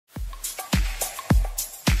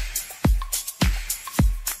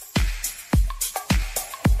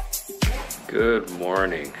Good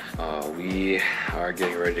morning. We are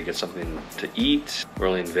getting ready to get something to eat. We're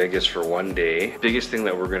only in Vegas for one day. Biggest thing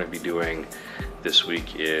that we're going to be doing this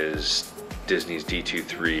week is Disney's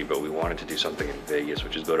D23, but we wanted to do something in Vegas,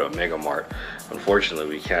 which is go to a Mart. Unfortunately,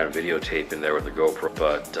 we can't videotape in there with the GoPro,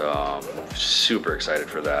 but super excited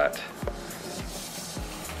for that.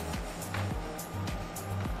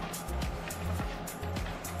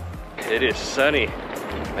 It is sunny.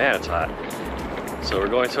 Man, it's hot. So we're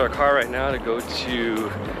going to our car right now to go to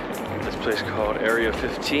this place called Area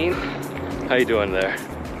 15. How you doing there?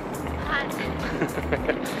 Hot.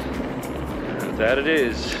 That it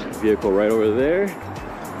is. Vehicle right over there.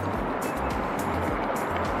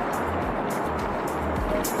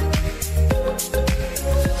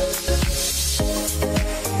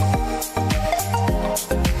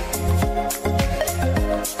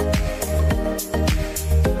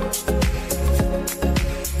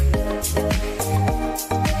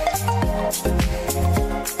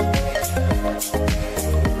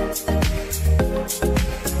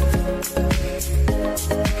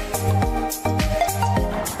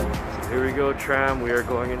 Tram, we are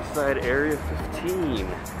going inside Area 15.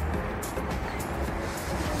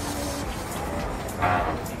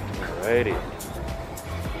 Alrighty.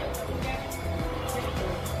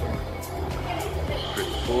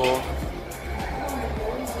 Pretty cool.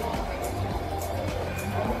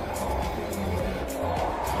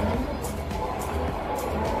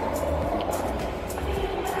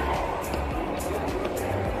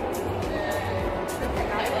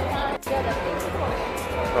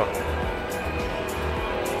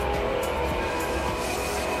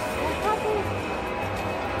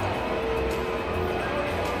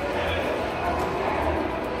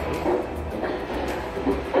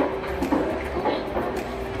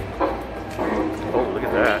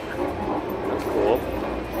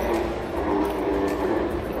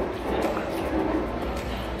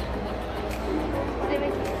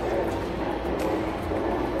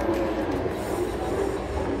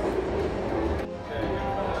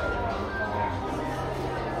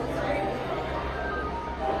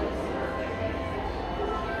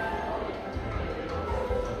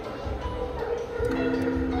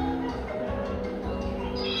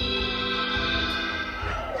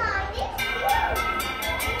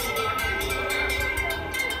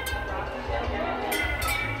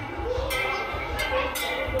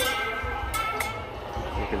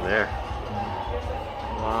 There.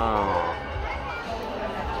 Wow.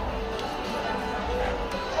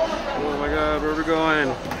 Oh my God, where are we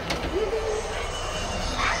going?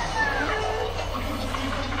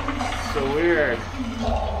 So weird.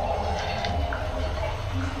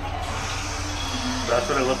 That's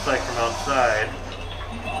what it looks like from outside.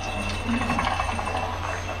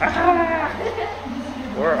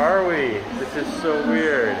 Where are we? This is so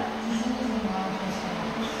weird.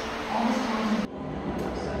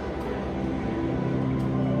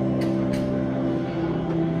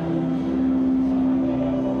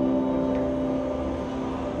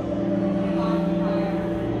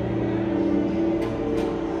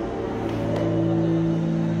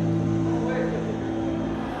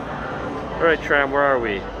 All right, Tram, where are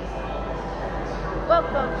we?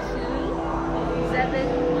 Welcome to 7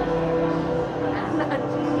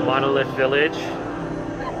 Monolith Village.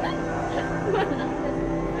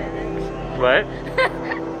 What?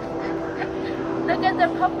 Look at the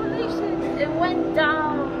population. It went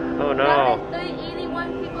down. Oh no. Now there's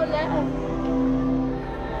 81 people left.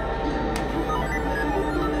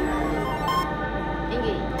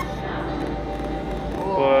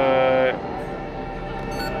 What?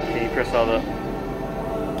 Can you press all the...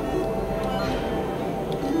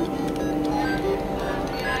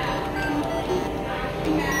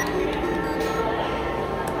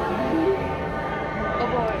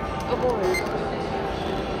 Aboard.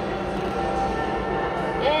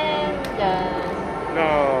 And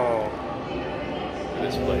No.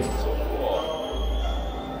 This place is so cool.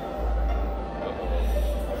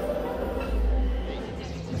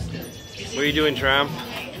 What are you doing, Tram?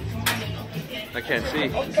 I can't see.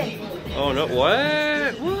 Oh no,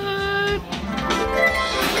 what? What?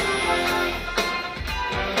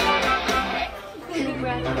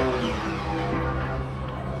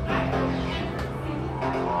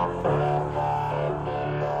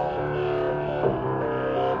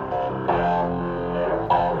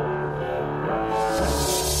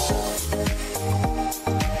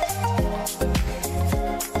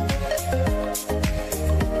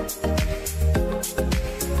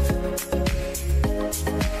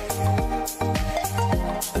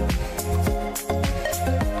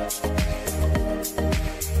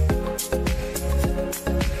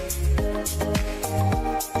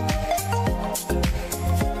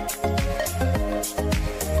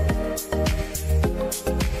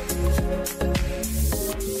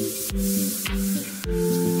 To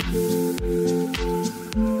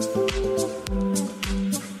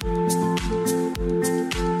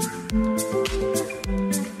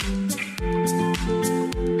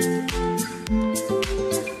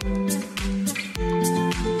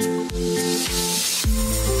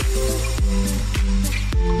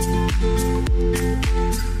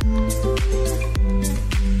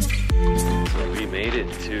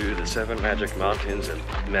the 7 Magic Mountains, and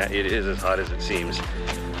Matt, it is as hot as it seems.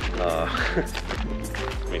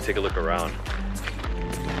 Let me take a look around.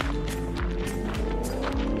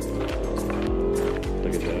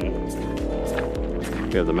 Look at that.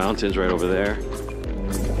 We have the mountains right over there.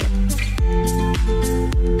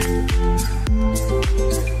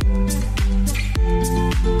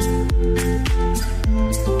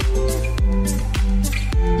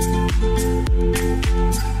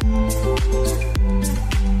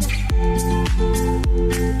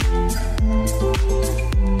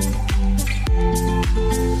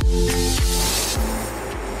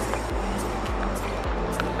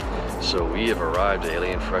 So we have arrived at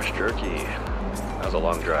Alien Fresh Jerky. That was a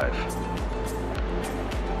long drive.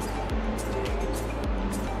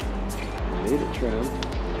 Made it, Tram.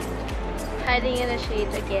 Hiding in the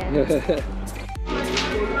shades again.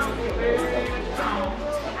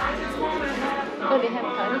 Oh, they have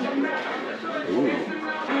honey. Ooh.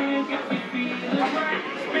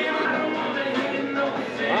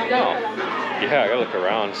 Wow. Yeah, I gotta look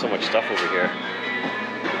around. So much stuff over here.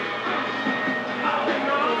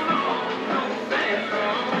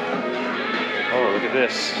 Oh, look at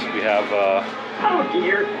this. We have, Oh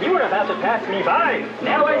dear, you were about to pass me by.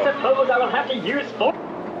 Now I suppose I will have to use force.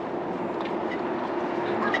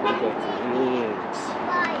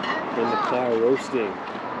 in the car roasting.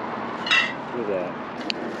 Look at that.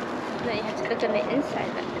 Now you have to cook on the inside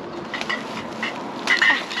of it.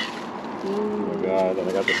 Oh my god, and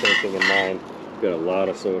I got the same thing in mind. Got a lot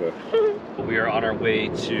of soda. We are on our way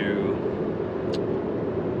to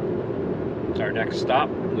our next stop,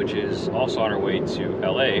 which is also on our way to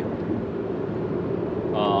LA.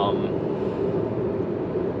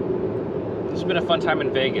 This has been a fun time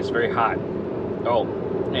in Vegas, very hot. Oh,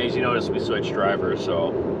 and as you notice, we switched drivers,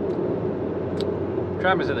 so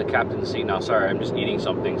Tram is in the captain's seat now. Sorry, I'm just eating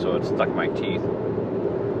something, so it's stuck in my teeth.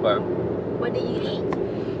 But what did you eat?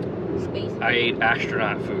 Space food? I ate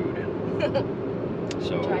astronaut food.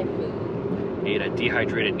 So Dry food. ate a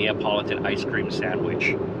dehydrated Neapolitan ice cream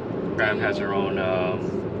sandwich. Tram has her own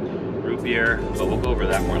root beer, but we'll go over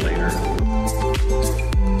that more later.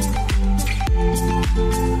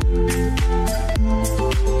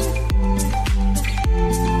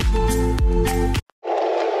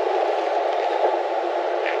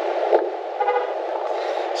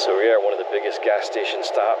 So we are at one of the biggest gas station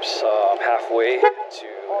stops halfway to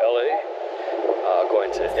LA,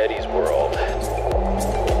 going to Eddie's World.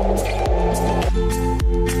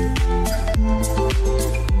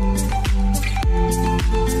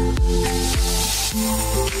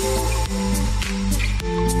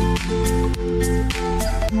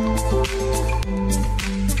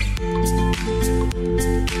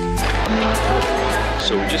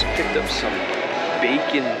 So we just picked up some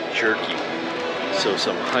bacon jerky. So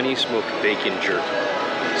some honey smoked bacon jerky.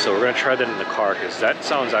 So we're gonna try that in the car because that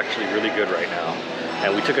sounds actually really good right now.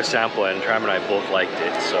 And we took a sample and Tram and I both liked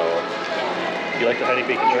it. So you like the honey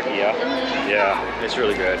bacon jerky, yeah? Yeah, it's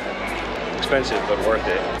really good. Expensive, but worth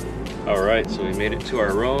it. All right, so we made it to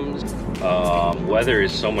our rooms. Weather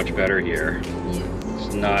is so much better here.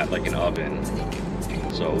 It's not like an oven.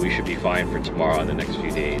 So we should be fine for tomorrow and the next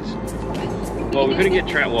few days. Well, we couldn't get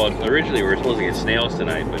Tram. Well, originally we were supposed to get snails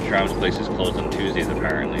tonight, but Tram's place is closed on Tuesdays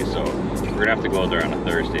apparently, so we're gonna have to go there on a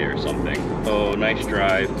Thursday or something. Oh, nice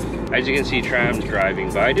drive. As you can see, Tram's driving,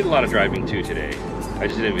 but I did a lot of driving too today. I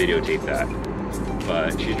just didn't videotape that.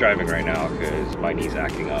 But she's driving right now because my knee's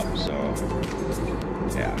acting up, so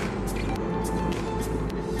yeah.